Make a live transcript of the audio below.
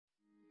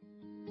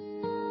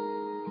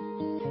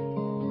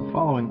The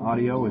following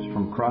audio is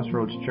from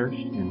CrossRoads Church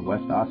in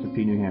West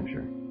Ossipee, New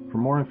Hampshire. For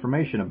more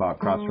information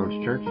about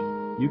CrossRoads Church,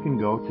 you can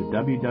go to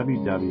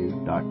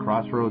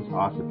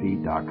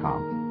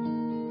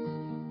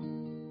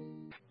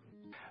www.crossroadsossipee.com.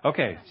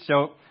 Okay,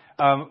 so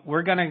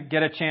we're going to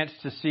get a chance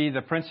to see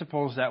the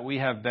principles that we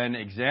have been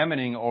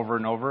examining over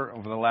and over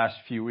the last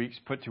few weeks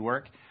put to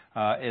work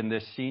in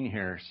this scene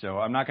here. So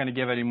I'm not going to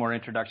give any more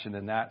introduction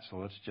than that, so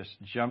let's just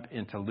jump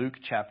into Luke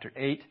chapter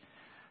 8,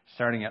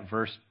 starting at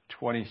verse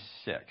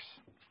 26.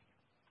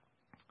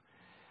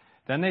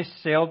 Then they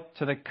sailed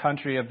to the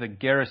country of the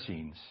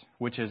Gerasenes,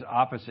 which is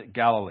opposite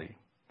Galilee.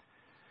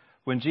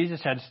 When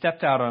Jesus had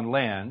stepped out on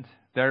land,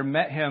 there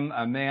met him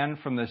a man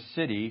from the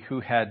city who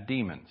had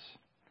demons.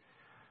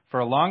 For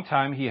a long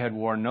time he had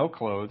worn no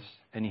clothes,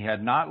 and he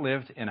had not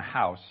lived in a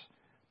house,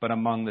 but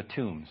among the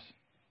tombs.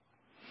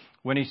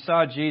 When he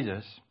saw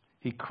Jesus,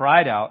 he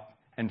cried out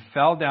and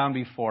fell down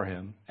before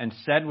him and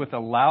said with a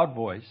loud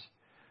voice,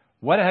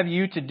 "What have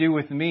you to do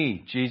with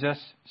me,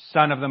 Jesus,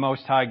 Son of the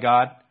Most High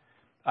God?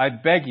 I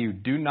beg you,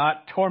 do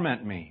not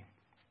torment me."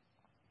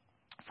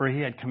 For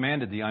he had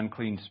commanded the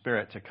unclean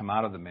spirit to come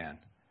out of the man.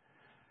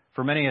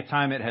 For many a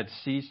time it had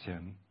seized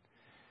him.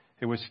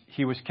 He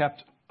was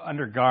kept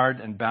under guard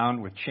and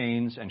bound with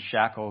chains and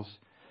shackles,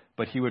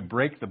 but he would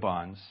break the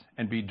bonds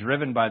and be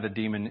driven by the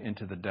demon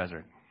into the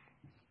desert.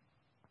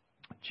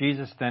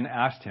 Jesus then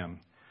asked him,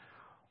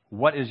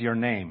 "What is your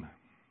name?"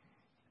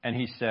 And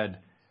he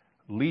said,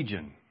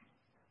 "Legion,"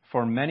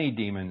 for many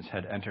demons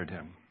had entered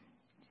him.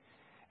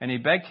 And he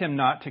begged him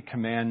not to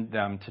command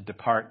them to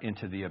depart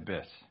into the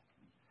abyss.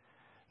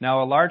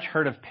 Now a large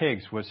herd of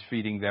pigs was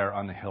feeding there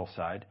on the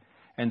hillside,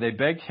 and they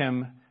begged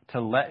him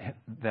to let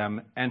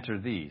them enter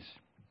these.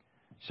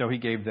 So he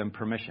gave them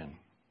permission.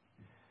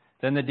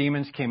 Then the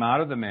demons came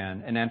out of the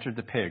man and entered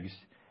the pigs,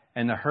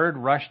 and the herd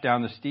rushed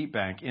down the steep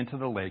bank into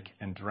the lake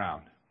and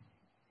drowned.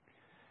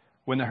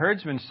 When the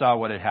herdsmen saw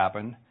what had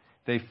happened,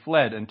 they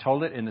fled and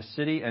told it in the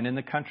city and in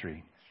the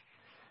country.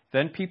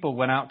 Then people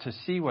went out to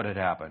see what had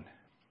happened,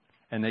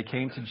 and they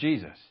came to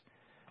Jesus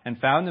and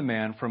found the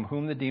man from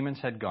whom the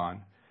demons had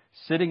gone,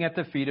 sitting at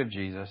the feet of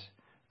Jesus,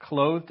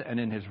 clothed and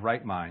in his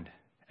right mind,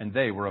 and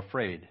they were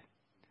afraid.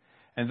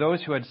 And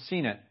those who had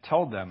seen it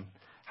told them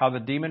how the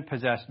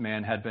demon-possessed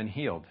man had been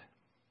healed.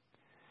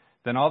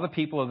 Then all the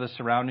people of the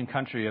surrounding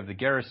country of the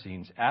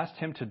Gerasenes asked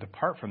him to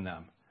depart from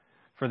them,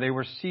 for they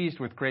were seized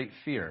with great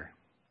fear.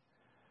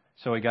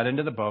 So he got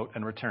into the boat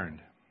and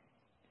returned.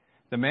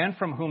 The man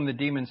from whom the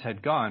demons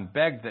had gone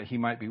begged that he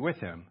might be with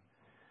him,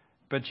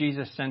 but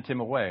Jesus sent him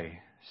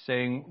away,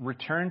 saying,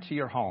 "Return to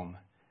your home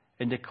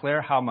and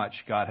declare how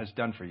much God has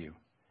done for you."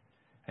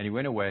 And he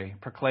went away,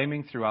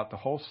 proclaiming throughout the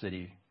whole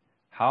city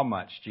how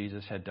much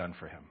Jesus had done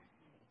for him.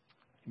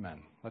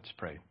 Amen. Let's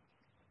pray.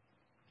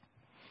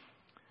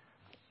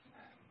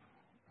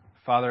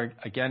 Father,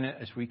 again,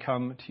 as we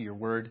come to your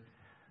word,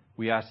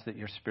 we ask that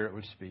your Spirit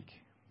would speak.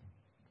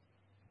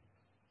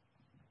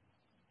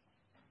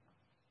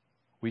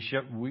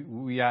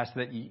 We ask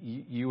that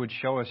you would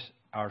show us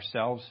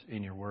ourselves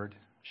in your word,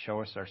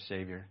 show us our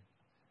Savior,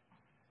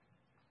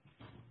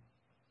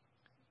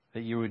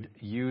 that you would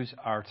use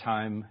our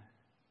time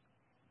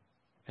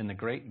in the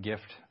great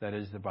gift that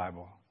is the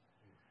Bible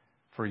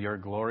for your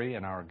glory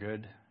and our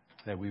good,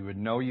 that we would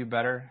know you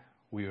better,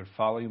 we would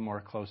follow you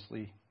more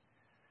closely,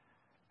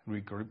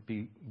 we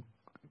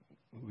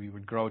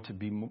would grow to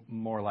be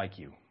more like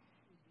you.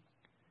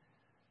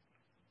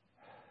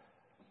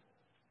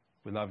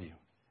 We love you.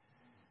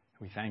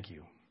 We thank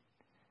you.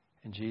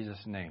 In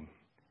Jesus' name,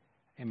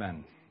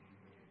 amen.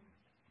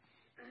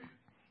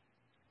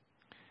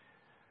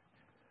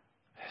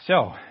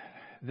 So,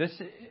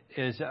 this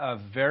is a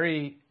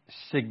very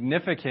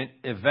significant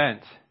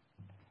event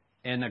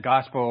in the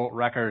gospel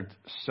record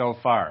so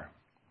far.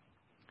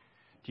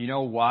 Do you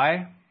know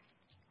why?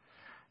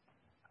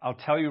 I'll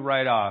tell you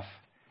right off,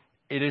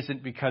 it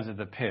isn't because of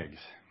the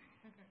pigs.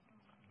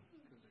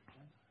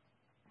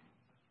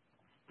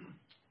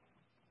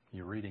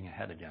 You're reading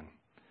ahead again.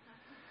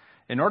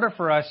 In order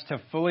for us to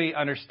fully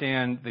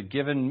understand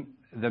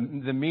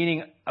the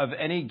meaning of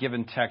any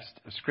given text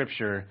of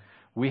Scripture,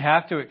 we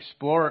have to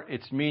explore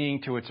its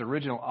meaning to its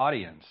original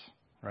audience,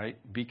 right?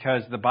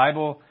 Because the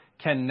Bible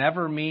can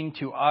never mean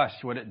to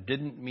us what it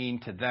didn't mean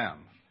to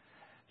them.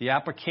 The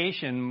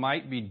application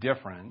might be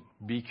different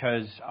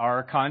because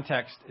our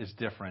context is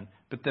different,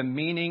 but the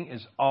meaning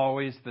is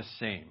always the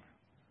same.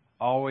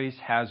 Always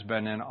has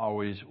been and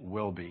always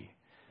will be.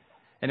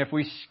 And if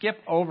we skip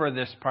over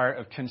this part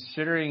of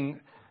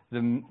considering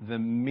the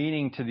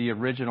meaning to the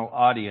original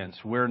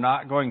audience, we're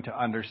not going to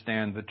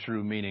understand the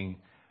true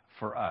meaning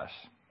for us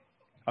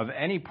of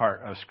any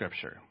part of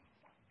Scripture.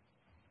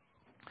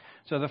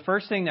 So the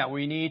first thing that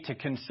we need to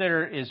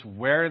consider is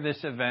where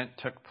this event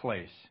took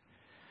place.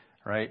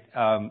 Right?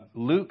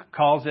 Luke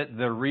calls it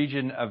the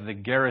region of the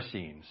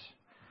Gerasenes.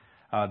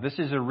 This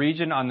is a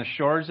region on the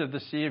shores of the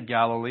Sea of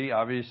Galilee,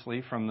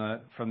 obviously from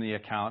the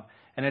account,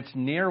 and it's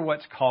near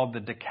what's called the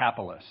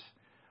Decapolis,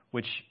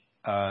 which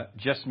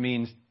just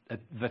means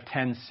the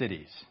 10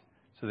 cities.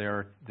 So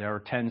there are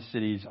 10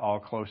 cities all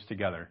close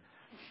together.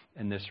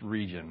 in this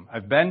region.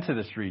 I've been to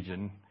this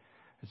region.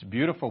 It's a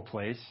beautiful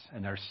place,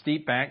 and there are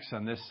steep banks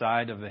on this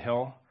side of the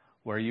hill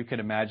where you could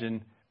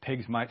imagine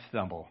pigs might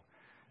stumble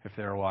if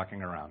they were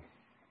walking around.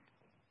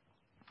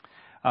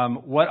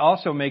 What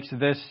also makes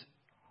this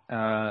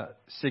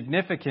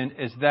significant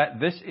is that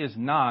this is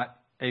not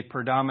a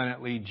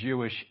predominantly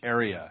Jewish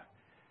area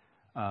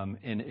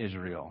in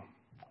Israel.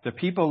 The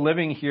people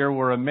living here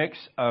were a mix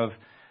of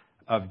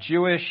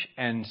Jewish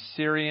and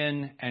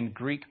Syrian and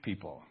Greek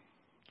people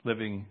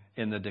living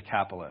in the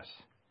Decapolis.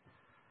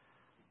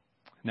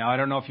 Now, I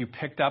don't know if you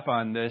picked up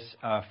on this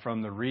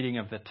from the reading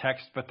of the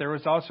text, but there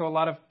was also a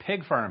lot of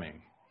pig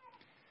farming.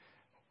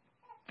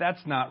 That's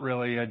not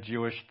really a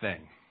Jewish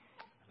thing,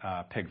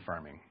 pig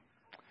farming.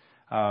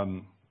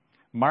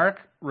 Mark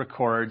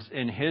records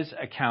in his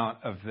account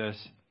of this,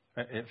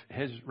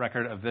 his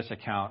record of this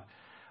account,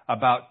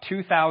 about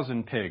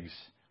 2,000 pigs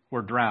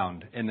were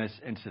drowned in this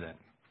incident.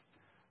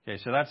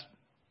 Okay, so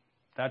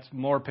that's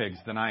more pigs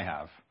than I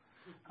have.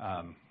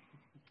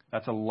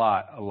 That's a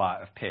lot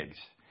of pigs.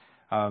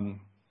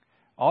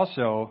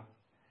 Also,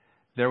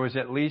 there was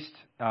at least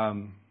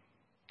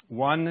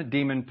one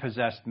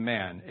demon-possessed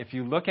man. If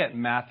you look at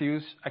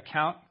Matthew's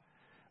account,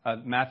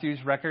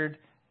 Matthew's record,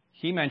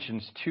 he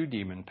mentions 2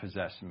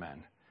 demon-possessed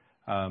men.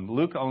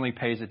 Luke only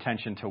pays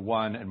attention to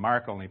 1, and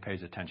Mark only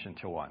pays attention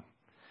to 1.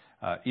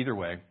 Either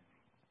way,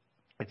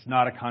 it's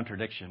not a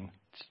contradiction.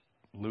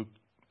 Luke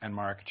and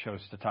Mark chose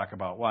to talk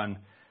about 1,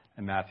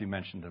 and Matthew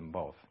mentioned them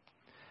both.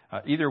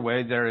 Either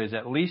way, there is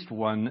at least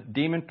one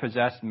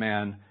demon-possessed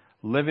man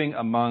living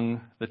among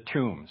the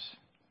tombs,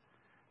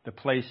 the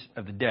place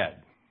of the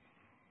dead.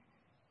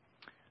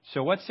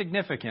 So what's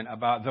significant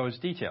about those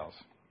details?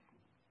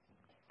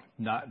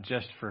 Not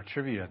just for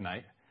trivia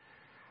night.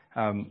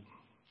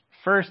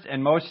 First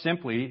and most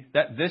simply,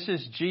 that this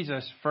is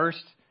Jesus'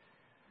 first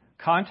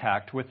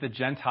contact with the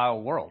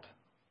Gentile world.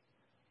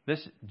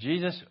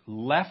 Jesus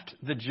left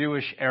the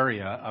Jewish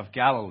area of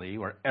Galilee,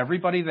 where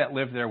everybody that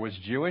lived there was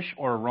Jewish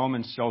or a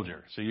Roman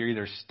soldier. So you're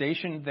either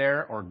stationed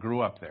there or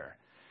grew up there.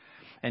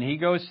 And he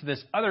goes to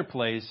this other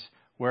place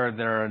where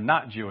there are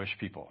not Jewish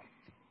people.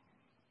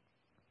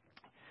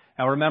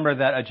 Now remember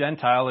that a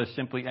Gentile is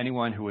simply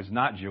anyone who is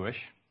not Jewish.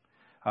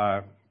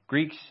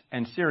 Greeks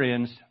and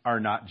Syrians are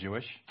not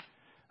Jewish.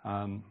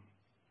 And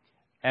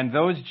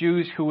those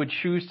Jews who would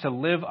choose to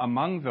live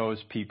among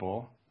those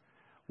people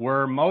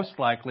were most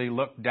likely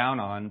looked down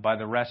on by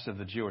the rest of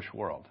the Jewish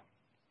world.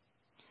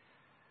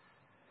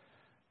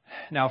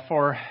 Now,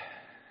 for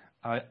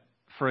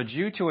a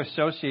Jew to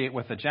associate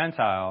with a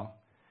Gentile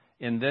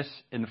in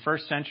the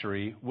first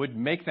century would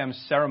make them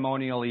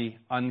ceremonially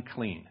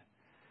unclean.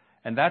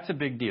 And that's a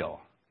big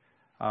deal.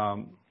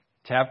 To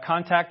have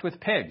contact with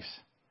pigs,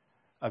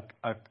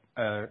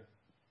 a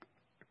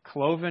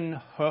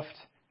cloven-hoofed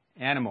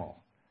animal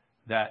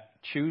that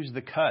chews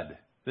the cud.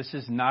 This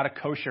is not a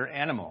kosher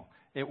animal.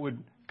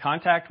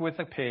 Contact with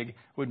a pig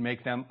would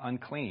make them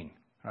unclean.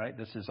 Right?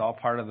 This is all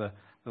part of the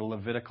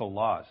Levitical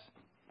laws.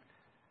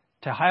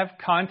 To have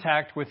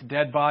contact with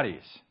dead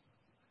bodies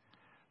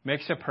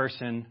makes a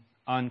person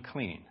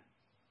unclean.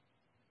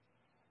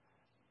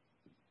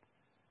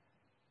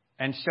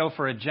 And so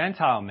for a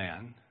Gentile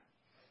man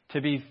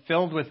to be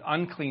filled with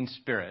unclean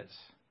spirits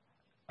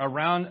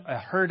around a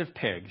herd of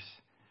pigs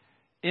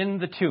in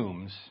the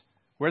tombs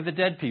where the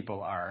dead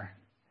people are,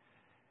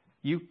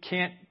 you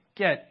can't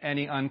get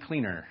any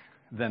uncleaner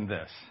than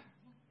this.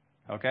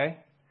 Okay?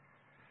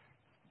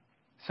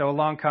 So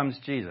along comes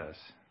Jesus.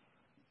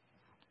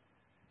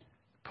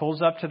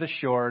 Pulls up to the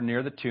shore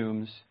near the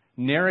tombs,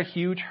 near a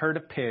huge herd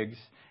of pigs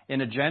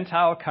in a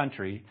Gentile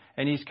country,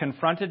 and he's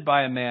confronted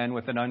by a man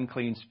with an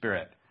unclean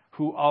spirit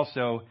who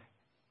also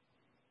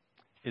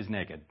is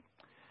naked.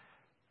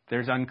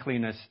 There's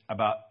uncleanness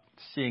about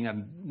seeing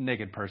a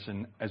naked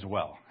person as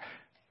well.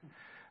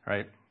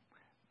 Right?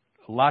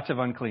 Lots of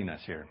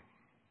uncleanness here.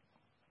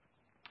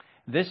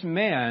 This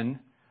man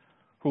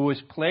who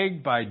was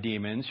plagued by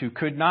demons, who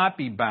could not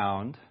be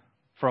bound,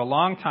 for a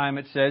long time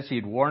it says he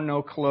had worn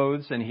no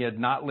clothes and he had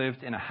not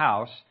lived in a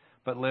house,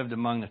 but lived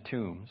among the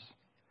tombs.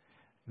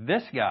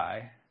 This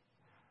guy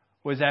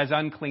was as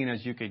unclean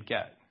as you could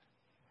get.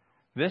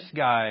 This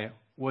guy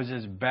was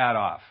as bad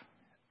off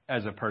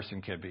as a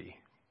person could be.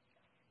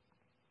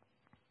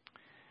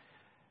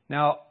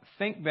 Now,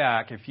 think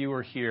back if you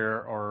were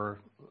here or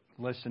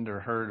listened or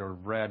heard or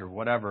read or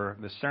whatever,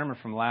 the sermon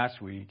from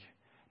last week.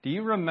 Do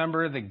you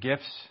remember the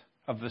gifts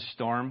of the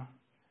storm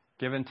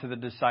given to the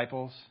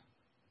disciples?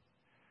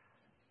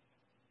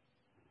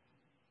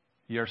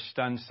 Your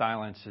stunned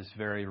silence is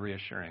very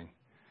reassuring.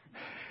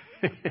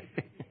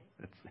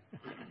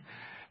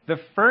 The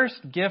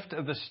first gift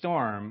of the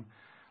storm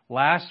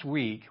last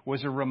week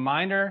was a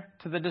reminder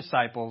to the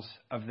disciples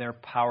of their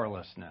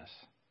powerlessness.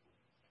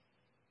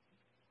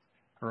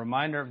 A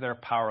reminder of their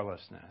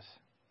powerlessness.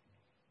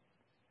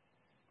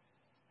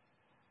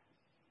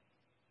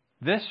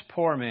 This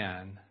poor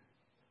man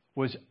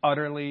was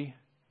utterly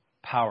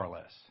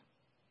powerless.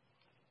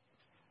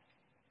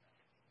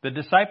 The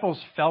disciples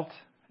felt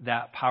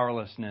that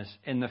powerlessness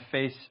in the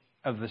face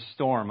of the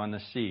storm on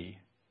the sea.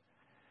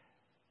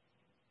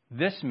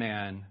 This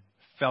man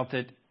felt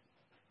it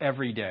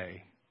every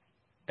day,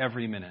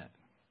 every minute.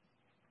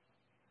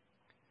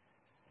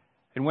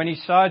 And when he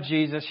saw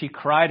Jesus, he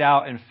cried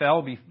out and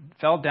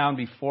fell down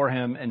before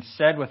him and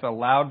said with a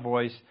loud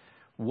voice,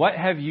 "What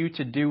have you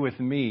to do with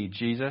me,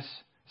 Jesus,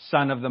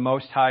 Son of the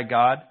Most High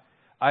God?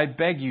 I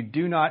beg you,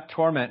 do not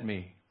torment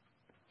me."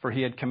 For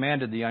he had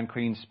commanded the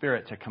unclean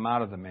spirit to come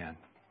out of the man.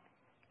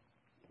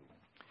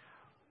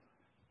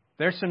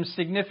 There's some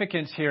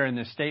significance here in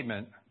this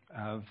statement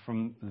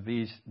from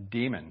these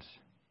demons,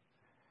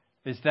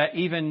 is that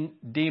even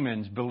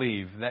demons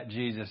believe that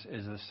Jesus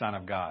is the Son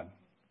of God.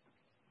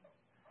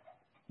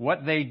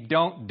 What they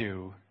don't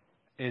do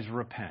is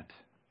repent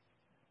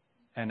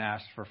and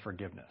ask for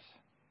forgiveness.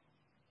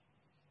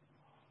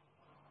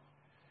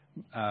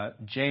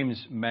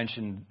 James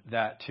mentioned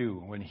that too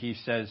when he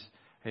says,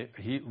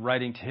 he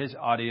writing to his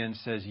audience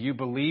says, "You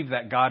believe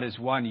that God is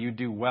one, you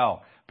do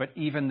well, but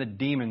even the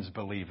demons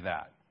believe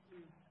that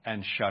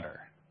and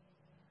shudder."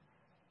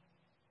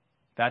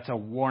 That's a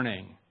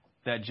warning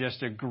that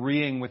just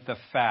agreeing with the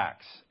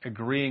facts,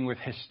 agreeing with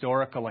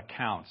historical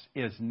accounts,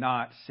 is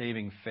not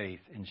saving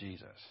faith in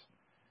Jesus.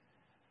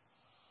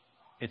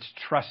 It's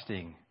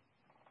trusting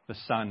the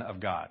Son of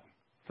God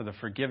for the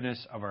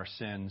forgiveness of our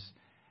sins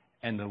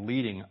and the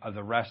leading of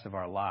the rest of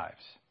our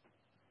lives.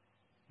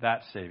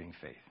 That's saving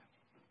faith.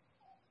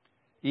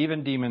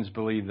 Even demons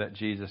believe that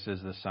Jesus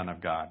is the Son of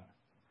God.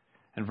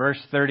 In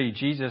verse 30,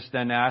 Jesus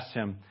then asked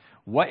him,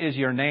 "What is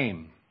your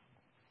name?"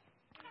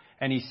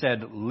 And he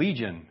said,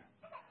 "Legion,"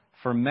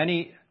 for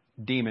many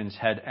demons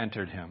had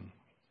entered him.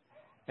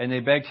 And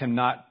they begged him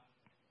not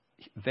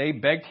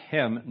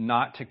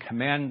to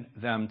command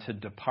them to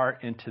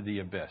depart into the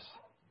abyss.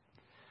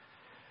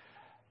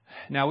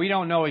 Now, we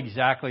don't know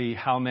exactly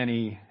how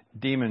many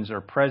demons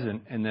are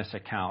present in this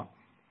account.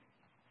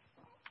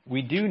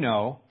 We do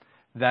know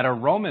that a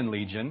Roman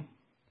legion,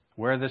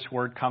 where this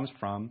word comes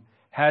from,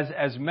 has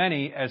as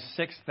many as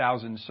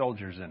 6,000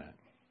 soldiers in it.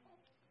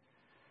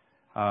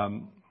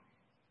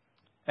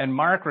 And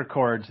Mark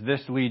records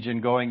this legion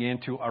going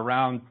into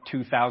around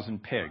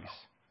 2,000 pigs.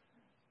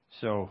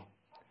 So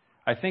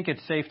I think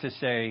it's safe to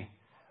say,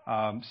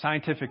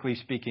 scientifically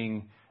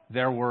speaking,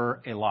 there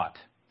were a lot.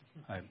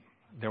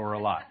 There were a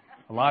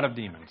lot of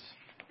demons.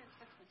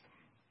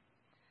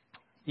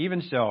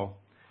 Even so,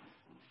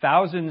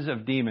 thousands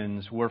of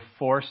demons were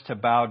forced to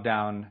bow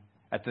down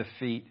at the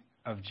feet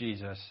of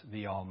Jesus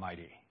the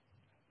Almighty.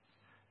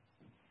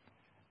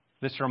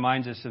 This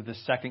reminds us of the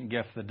second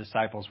gift the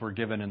disciples were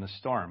given in the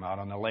storm out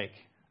on the lake.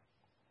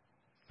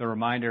 The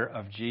reminder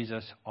of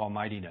Jesus'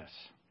 almightiness.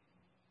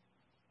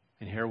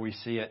 And here we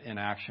see it in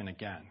action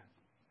again.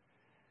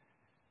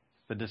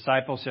 The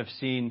disciples have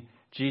seen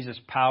Jesus'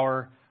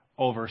 power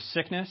over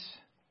sickness,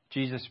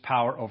 Jesus'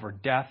 power over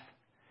death,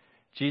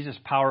 Jesus'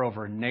 power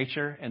over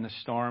nature in the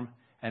storm,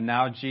 and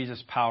now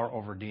Jesus' power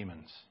over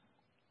demons,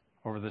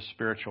 over the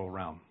spiritual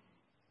realm.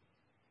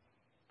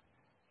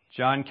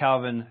 John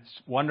Calvin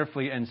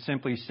wonderfully and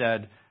simply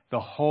said,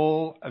 "The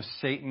whole of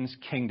Satan's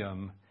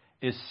kingdom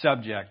is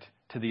subject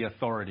to the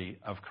authority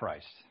of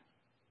Christ."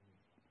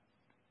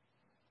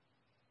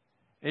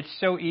 It's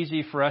so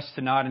easy for us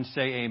to nod and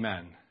say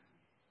amen.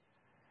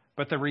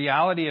 But the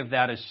reality of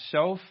that is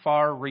so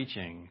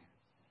far-reaching.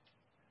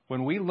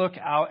 When we look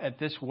out at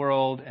this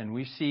world and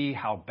we see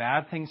how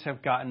bad things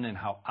have gotten and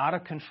how out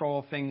of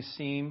control things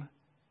seem,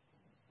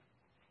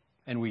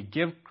 and we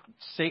give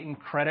Satan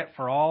credit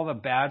for all the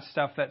bad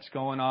stuff that's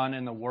going on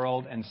in the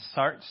world and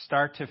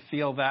start to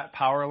feel that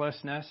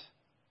powerlessness,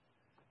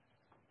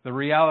 the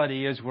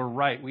reality is we're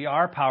right. We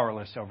are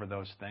powerless over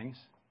those things.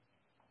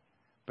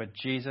 But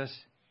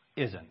Jesus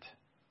isn't.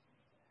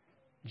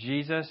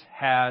 Jesus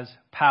has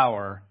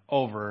power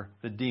over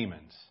the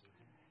demons.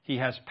 He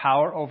has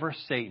power over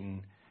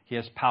Satan. He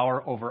has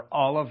power over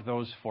all of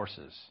those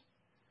forces.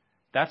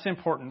 That's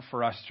important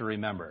for us to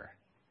remember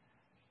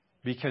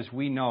because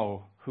we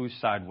know whose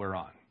side we're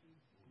on.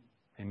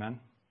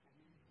 Amen?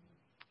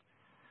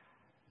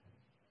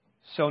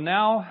 So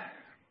now,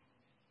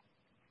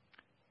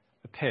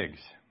 the pigs.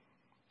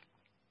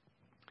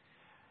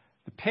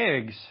 The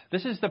pigs,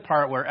 this is the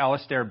part where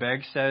Alistair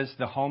Begg says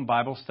the home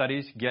Bible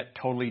studies get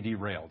totally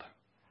derailed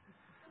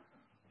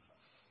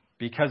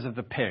because of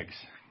the pigs.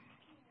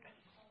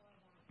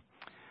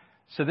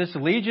 So this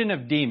legion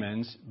of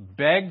demons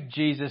begged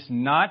Jesus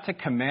not to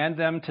command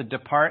them to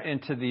depart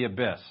into the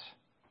abyss.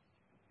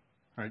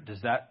 All right,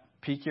 does that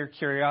pique your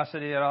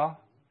curiosity at all?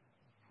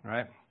 All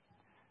right.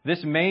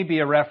 This may be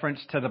a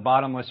reference to the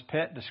bottomless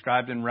pit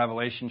described in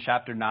Revelation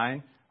chapter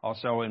 9,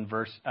 also in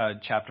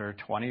chapter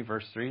 20,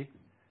 verse 3.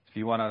 If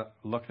you want to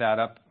look that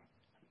up,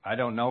 I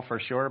don't know for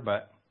sure,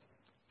 but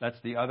that's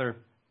the other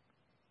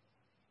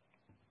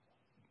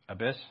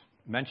abyss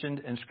mentioned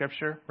in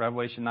Scripture,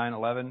 Revelation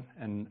 9:11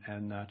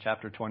 and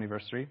chapter 20,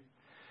 verse 3.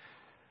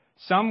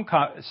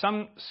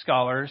 Some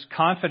scholars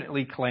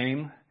confidently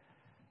claim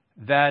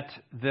that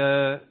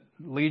the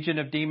legion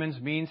of demons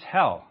means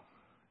hell.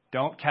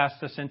 Don't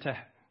cast us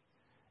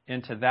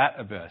into that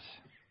abyss,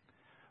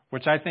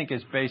 which I think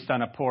is based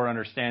on a poor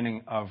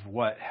understanding of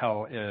what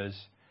hell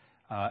is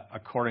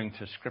according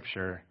to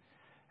Scripture.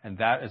 And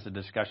that is a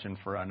discussion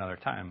for another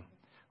time.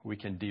 We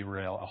can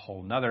derail a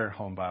whole nother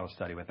home Bible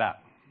study with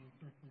that,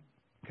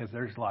 because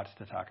there's lots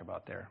to talk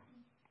about there.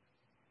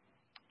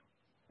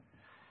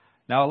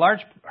 Now a large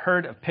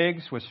herd of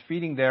pigs was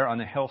feeding there on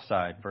the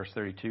hillside, verse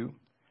 32,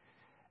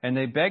 and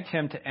they begged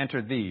him to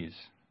enter these.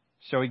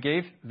 So he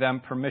gave them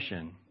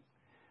permission.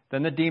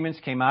 Then the demons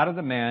came out of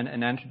the man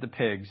and entered the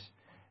pigs,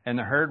 and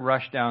the herd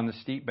rushed down the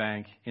steep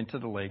bank into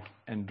the lake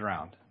and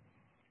drowned.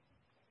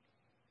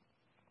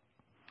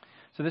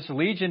 So this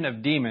legion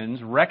of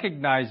demons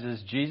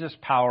recognizes Jesus'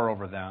 power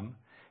over them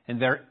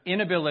and their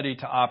inability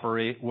to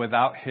operate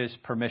without his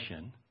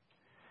permission.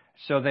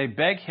 So they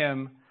beg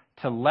him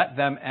to let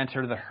them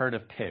enter the herd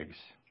of pigs.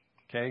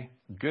 Okay?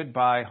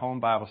 Goodbye,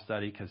 home Bible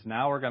study, because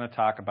now we're going to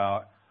talk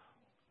about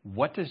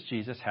what does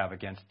Jesus have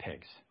against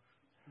pigs.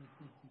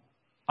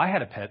 I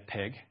had a pet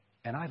pig,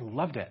 and I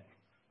loved it.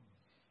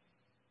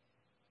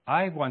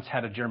 I once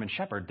had a German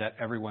Shepherd that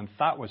everyone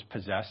thought was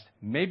possessed.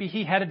 Maybe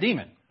he had a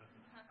demon,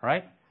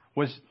 right?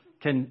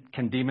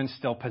 Can demons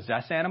still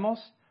possess animals?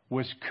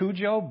 Was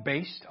Cujo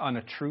based on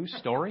a true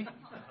story?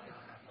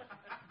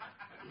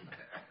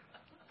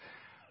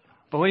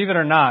 Believe it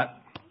or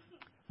not,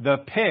 the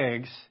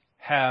pigs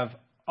have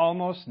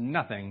almost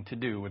nothing to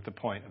do with the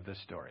point of this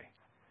story.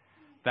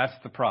 That's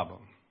the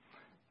problem.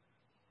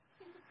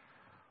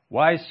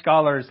 Wise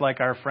scholars like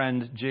our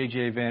friend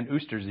J.J. Van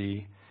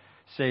Oosterzee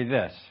say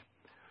this: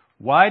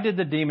 why did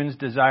the demons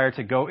desire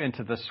to go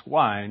into the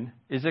swine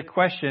is a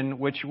question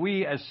which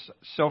we,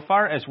 so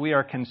far as we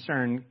are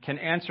concerned, can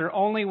answer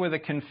only with a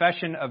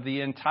confession of the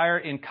entire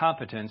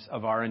incompetence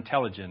of our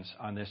intelligence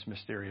on this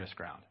mysterious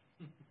ground.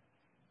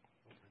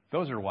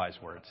 Those are wise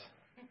words.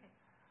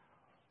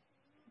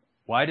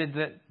 Why did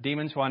the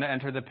demons want to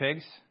enter the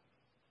pigs?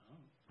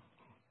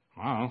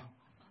 Oh,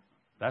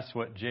 that's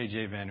what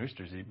J.J. Van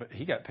Oosterzee, but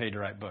he got paid to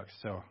write books,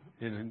 so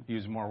he didn't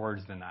use more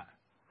words than that.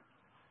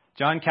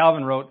 John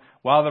Calvin wrote,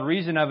 while the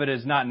reason of it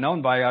is not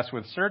known by us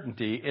with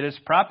certainty, it is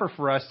proper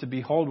for us to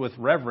behold with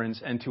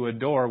reverence and to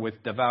adore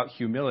with devout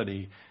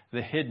humility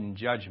the hidden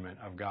judgment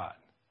of God.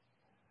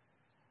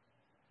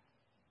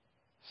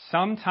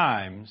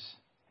 Sometimes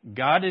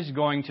God is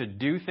going to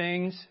do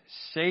things,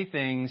 say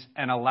things,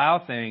 and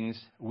allow things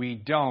we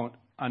don't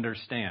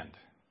understand.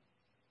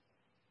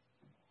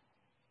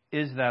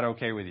 Is that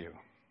okay with you?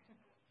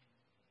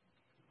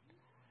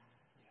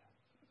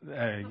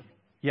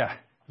 Yeah.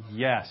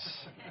 Yes.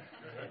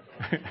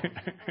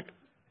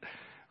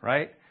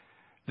 Right?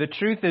 The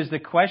truth is, the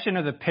question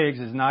of the pigs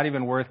is not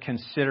even worth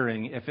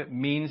considering if it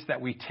means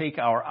that we take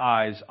our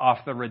eyes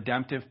off the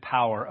redemptive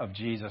power of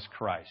Jesus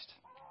Christ.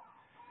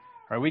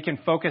 Right? We can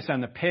focus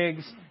on the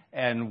pigs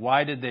and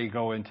why did they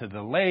go into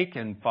the lake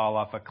and fall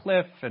off a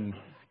cliff and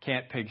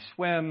can't pigs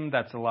swim?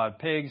 That's a lot of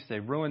pigs. They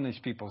ruin these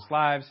people's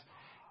lives.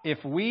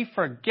 If we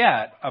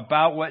forget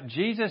about what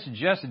Jesus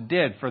just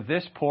did for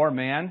this poor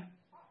man,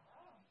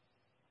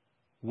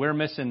 we're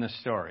missing the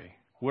story.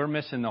 We're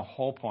missing the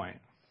whole point.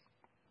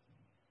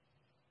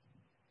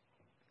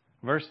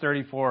 Verse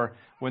 34,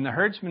 when the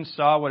herdsmen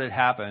saw what had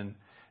happened,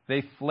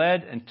 they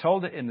fled and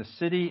told it in the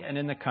city and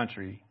in the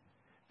country.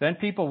 Then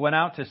people went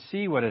out to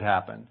see what had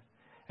happened.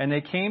 And they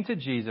came to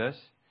Jesus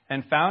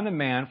and found the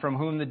man from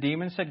whom the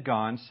demons had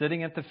gone,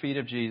 sitting at the feet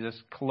of Jesus,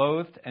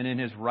 clothed and in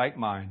his right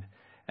mind.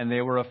 And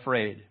they were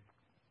afraid.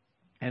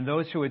 And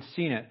those who had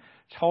seen it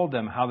told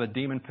them how the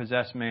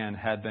demon-possessed man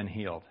had been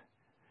healed.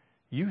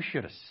 You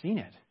should have seen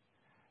it.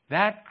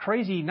 That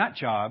crazy nut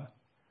job,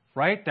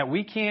 right, that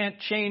we can't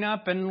chain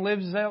up and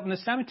lives out in the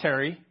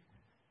cemetery.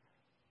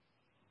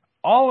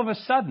 All of a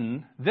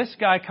sudden, this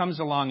guy comes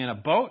along in a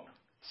boat,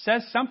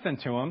 says something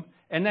to him,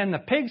 and then the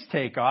pigs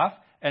take off,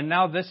 and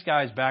now this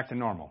guy's back to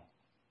normal.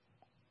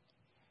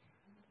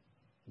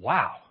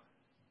 Wow.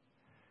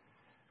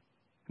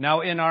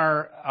 Now, in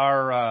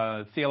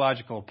our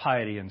theological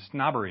piety and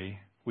snobbery,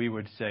 we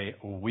would say,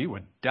 well, we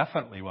would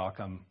definitely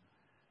welcome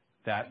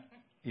that,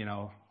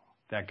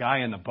 that guy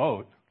in the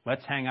boat.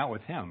 Let's hang out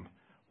with him.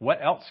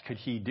 What else could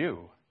he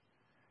do?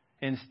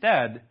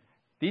 Instead,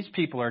 these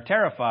people are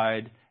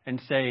terrified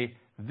and say,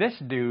 this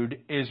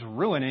dude is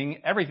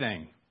ruining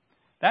everything.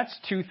 That's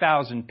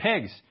 2,000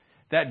 pigs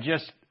that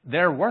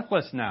they're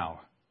worthless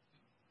now.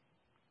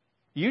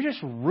 You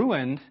just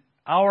ruined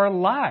our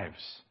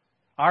lives.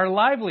 Our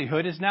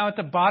livelihood is now at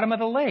the bottom of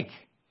the lake.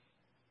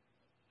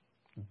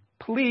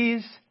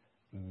 Please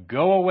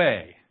go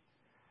away.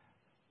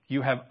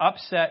 You have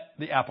upset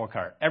the apple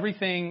cart.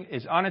 Everything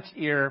is on its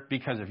ear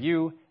because of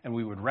you, and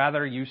we would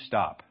rather you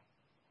stop.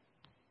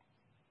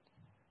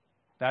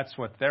 That's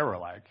what they were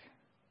like.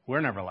 We're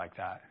never like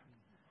that.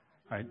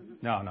 Right?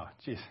 No.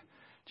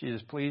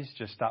 Jesus, please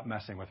just stop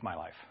messing with my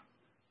life.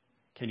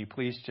 Can you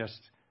please just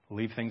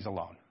leave things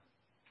alone?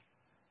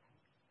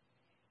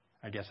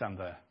 I guess I'm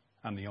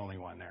the only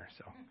one there.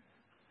 So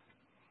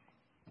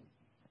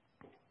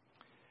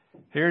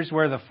here's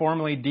where the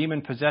formerly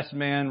demon-possessed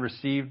man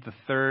received the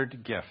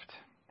third gift,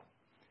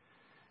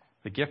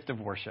 the gift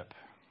of worship.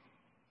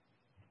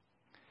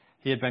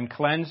 He had been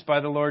cleansed by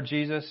the Lord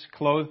Jesus,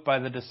 clothed by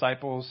the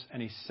disciples,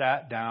 and he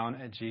sat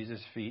down at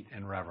Jesus' feet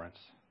in reverence.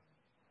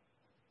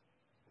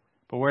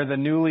 But where the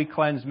newly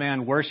cleansed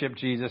man worshiped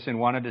Jesus and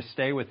wanted to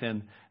stay with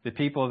him, the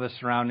people of the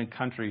surrounding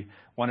country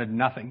wanted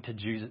nothing to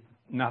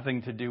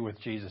do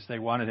with Jesus. They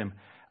wanted him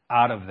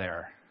out of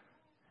there.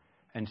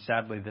 And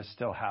sadly, this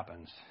still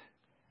happens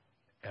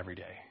every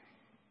day.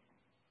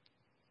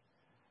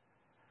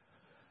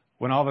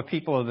 When all the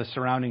people of the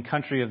surrounding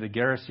country of the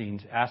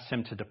Gerasenes asked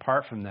him to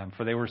depart from them,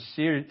 for they were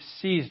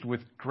seized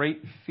with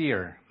great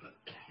fear.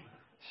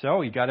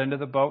 So he got into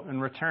the boat and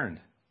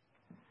returned.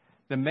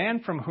 The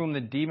man from whom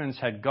the demons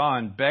had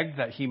gone begged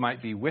that he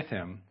might be with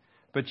him,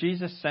 but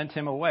Jesus sent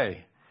him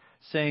away,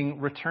 saying,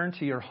 "Return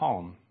to your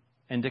home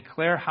and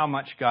declare how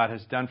much God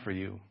has done for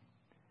you."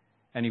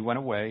 And he went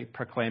away,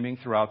 proclaiming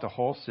throughout the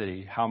whole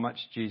city how much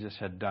Jesus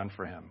had done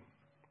for him.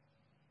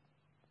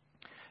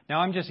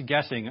 Now, I'm just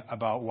guessing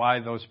about why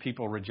those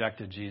people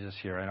rejected Jesus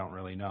here. I don't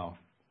really know.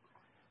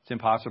 It's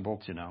impossible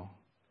to know.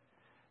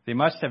 They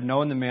must have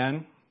known the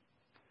man.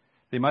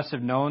 They must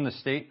have known the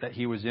state that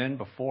he was in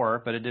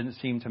before, but it didn't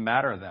seem to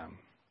matter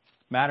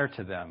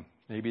to them.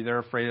 Maybe they're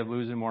afraid of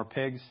losing more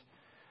pigs.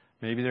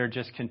 Maybe they're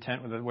just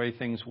content with the way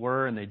things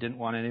were and they didn't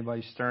want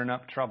anybody stirring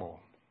up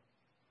trouble.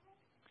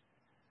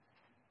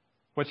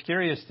 What's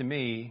curious to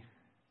me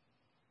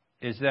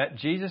is that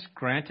Jesus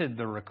granted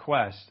the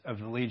request of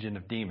the legion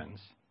of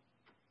demons.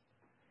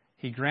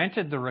 He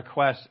granted the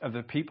request of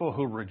the people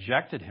who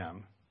rejected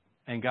him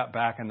and got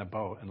back in the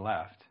boat and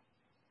left.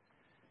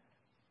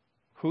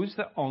 Who's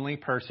the only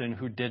person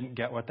who didn't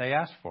get what they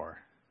asked for?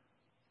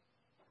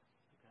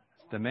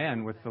 The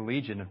man with the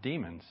legion of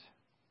demons.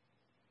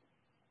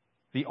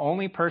 The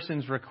only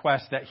person's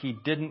request that he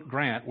didn't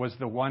grant was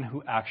the one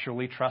who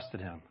actually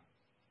trusted him.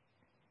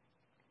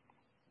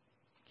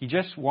 He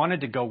just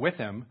wanted to go with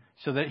him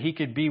so that he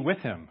could be with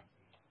him.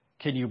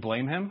 Can you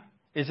blame him?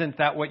 Isn't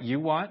that what you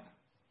want?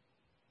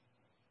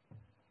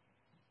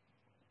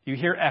 You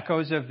hear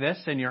echoes of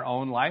this in your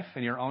own life,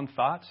 in your own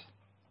thoughts?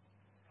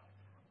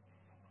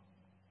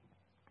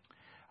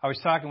 I was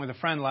talking with a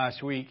friend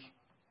last week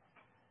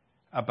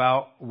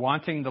about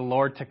wanting the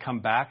Lord to come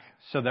back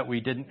so that we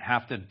didn't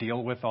have to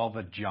deal with all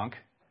the junk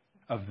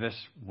of this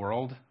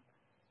world.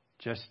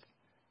 Just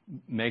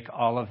make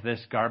all of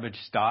this garbage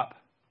stop.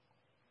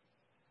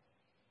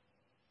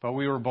 But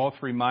we were both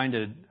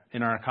reminded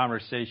in our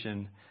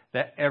conversation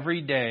that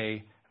every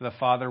day the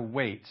Father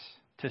waits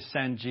to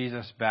send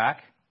Jesus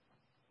back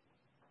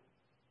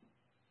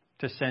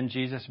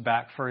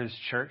for his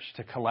church,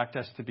 to collect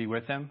us to be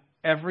with him.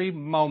 Every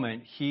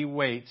moment he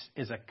waits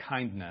is a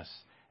kindness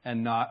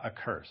and not a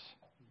curse.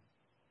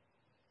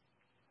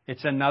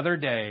 It's another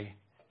day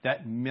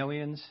that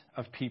millions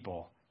of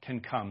people can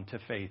come to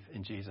faith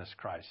in Jesus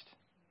Christ.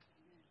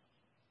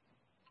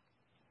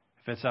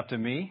 If it's up to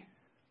me,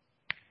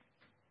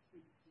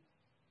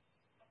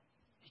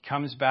 he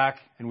comes back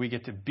and we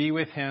get to be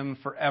with him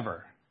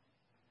forever.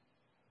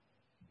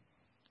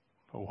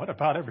 But what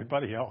about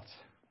everybody else?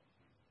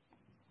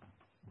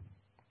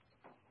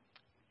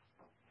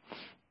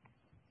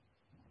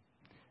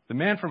 The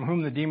man from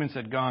whom the demons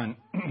had gone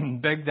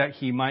begged that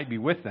he might be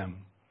with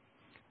them.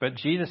 But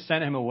Jesus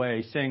sent him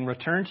away, saying,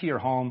 "Return to your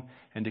home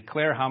and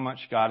declare how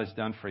much God has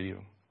done for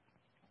you."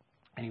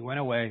 And he went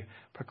away,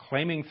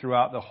 proclaiming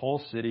throughout the whole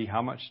city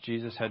how much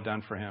Jesus had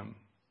done for him.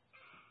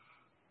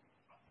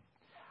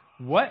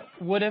 What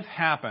would have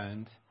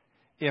happened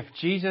if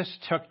Jesus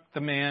took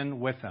the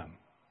man with him?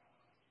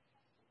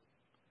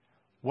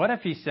 What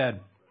if he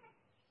said,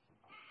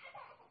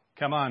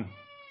 "Come on,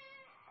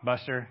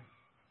 Buster.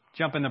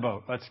 Jump in the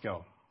boat. Let's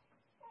go.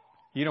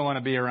 You don't want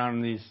to be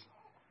around these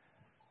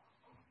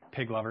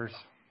pig lovers.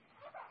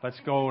 Let's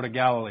go to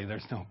Galilee.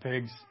 There's no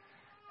pigs,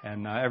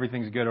 and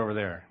everything's good over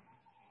there."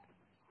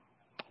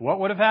 What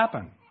would have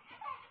happened?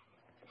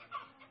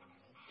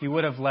 He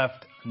would have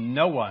left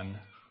no one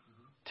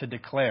to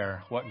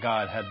declare what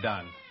God had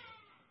done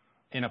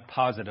in a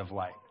positive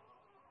light.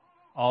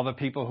 All the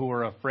people who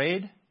were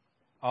afraid,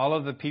 all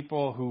of the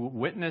people who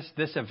witnessed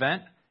this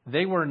event,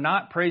 they were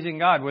not praising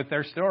God with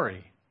their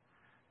story.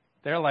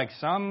 They're like,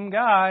 some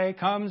guy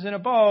comes in a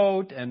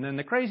boat, and then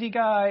the crazy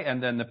guy,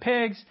 and then the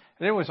pigs.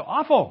 It was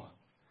awful.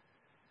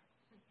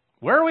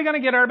 Where are we going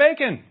to get our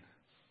bacon?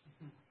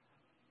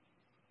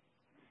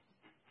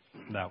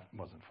 That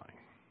wasn't funny,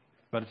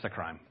 but it's a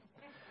crime.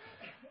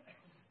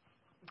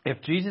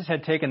 If Jesus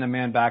had taken the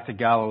man back to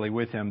Galilee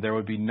with him, there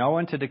would be no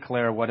one to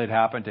declare what had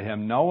happened to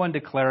him, no one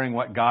declaring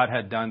what God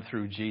had done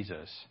through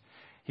Jesus.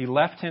 He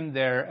left him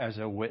there as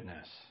a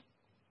witness.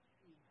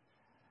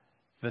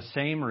 The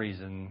same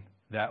reason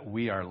that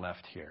we are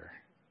left here,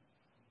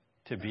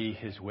 to be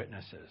his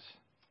witnesses,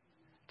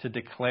 to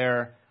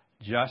declare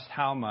just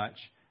how much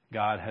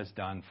God has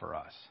done for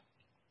us.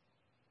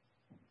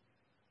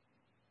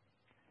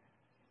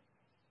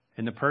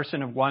 In the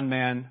person of one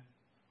man,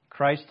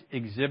 Christ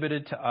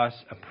exhibited to us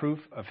a proof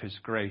of his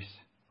grace,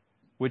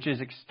 which is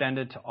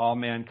extended to all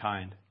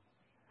mankind.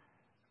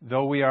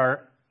 Though we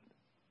are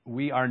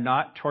we are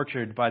not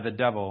tortured by the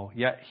devil,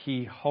 yet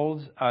he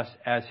holds us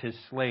as his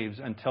slaves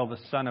until the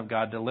Son of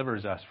God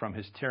delivers us from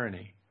his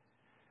tyranny.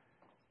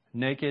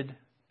 Naked,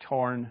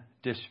 torn,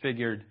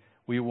 disfigured,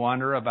 we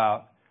wander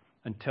about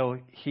until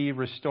he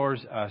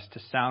restores us to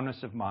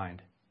soundness of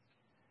mind.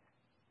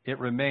 It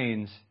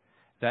remains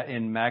that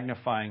in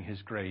magnifying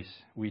his grace,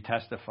 we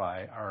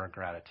testify our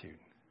gratitude.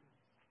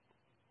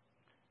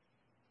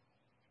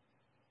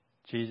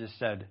 Jesus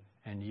said,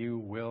 "And you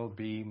will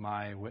be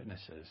my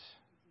witnesses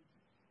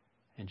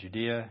in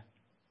Judea,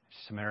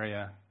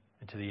 Samaria,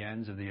 and to the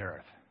ends of the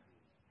earth."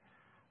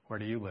 Where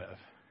do you live?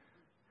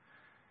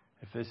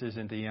 If this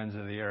isn't the ends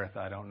of the earth,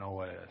 I don't know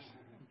what is.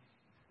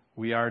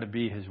 We are to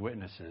be his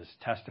witnesses,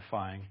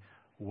 testifying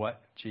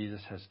what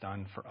Jesus has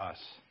done for us.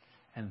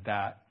 And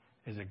that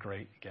is a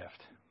great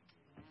gift.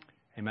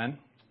 Amen?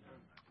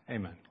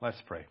 Amen.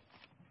 Let's pray.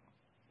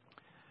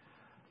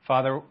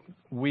 Father,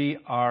 we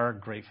are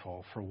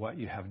grateful for what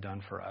you have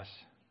done for us.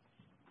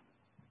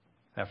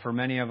 That for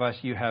many of us,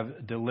 you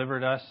have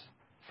delivered us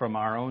from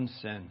our own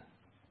sin,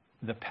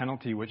 the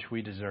penalty which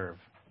we deserve.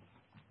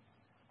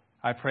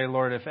 I pray,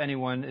 Lord, if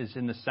anyone is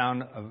in the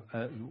sound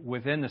of,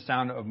 within the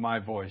sound of my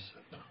voice,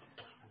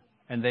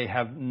 and they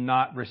have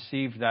not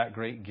received that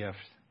great gift,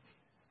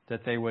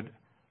 that they would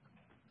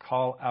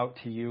call out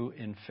to you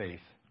in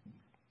faith.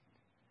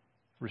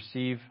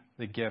 Receive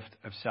the gift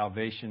of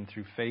salvation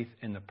through faith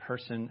in the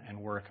person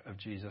and work of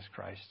Jesus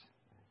Christ.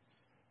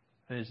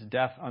 That his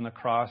death on the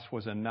cross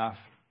was enough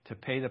to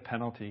pay the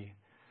penalty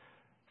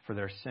for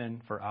their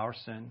sin, for our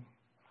sin.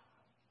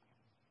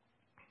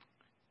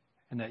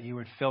 And that you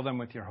would fill them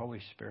with your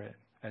Holy Spirit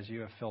as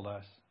you have filled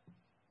us.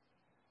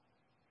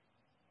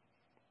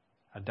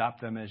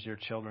 Adopt them as your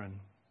children.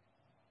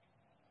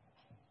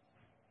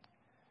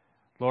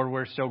 Lord,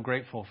 we're so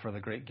grateful for the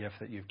great gift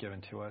that you've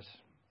given to us.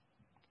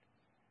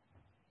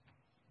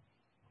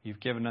 You've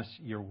given us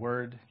your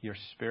word, your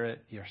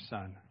spirit, your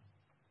son.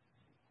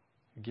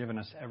 You've given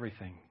us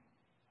everything.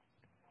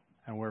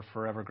 And we're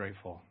forever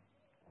grateful.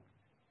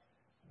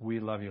 We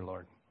love you,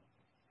 Lord.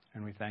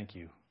 And we thank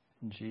you.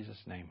 In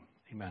Jesus' name,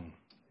 amen.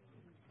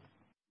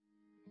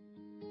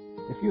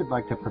 If you would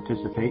like to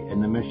participate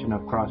in the mission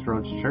of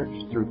CrossRoads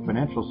Church through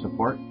financial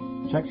support,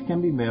 checks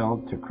can be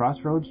mailed to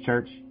CrossRoads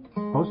Church,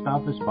 Post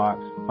Office Box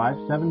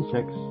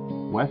 576,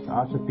 West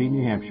Ossipee,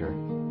 New Hampshire,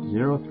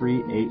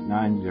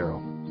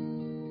 03890.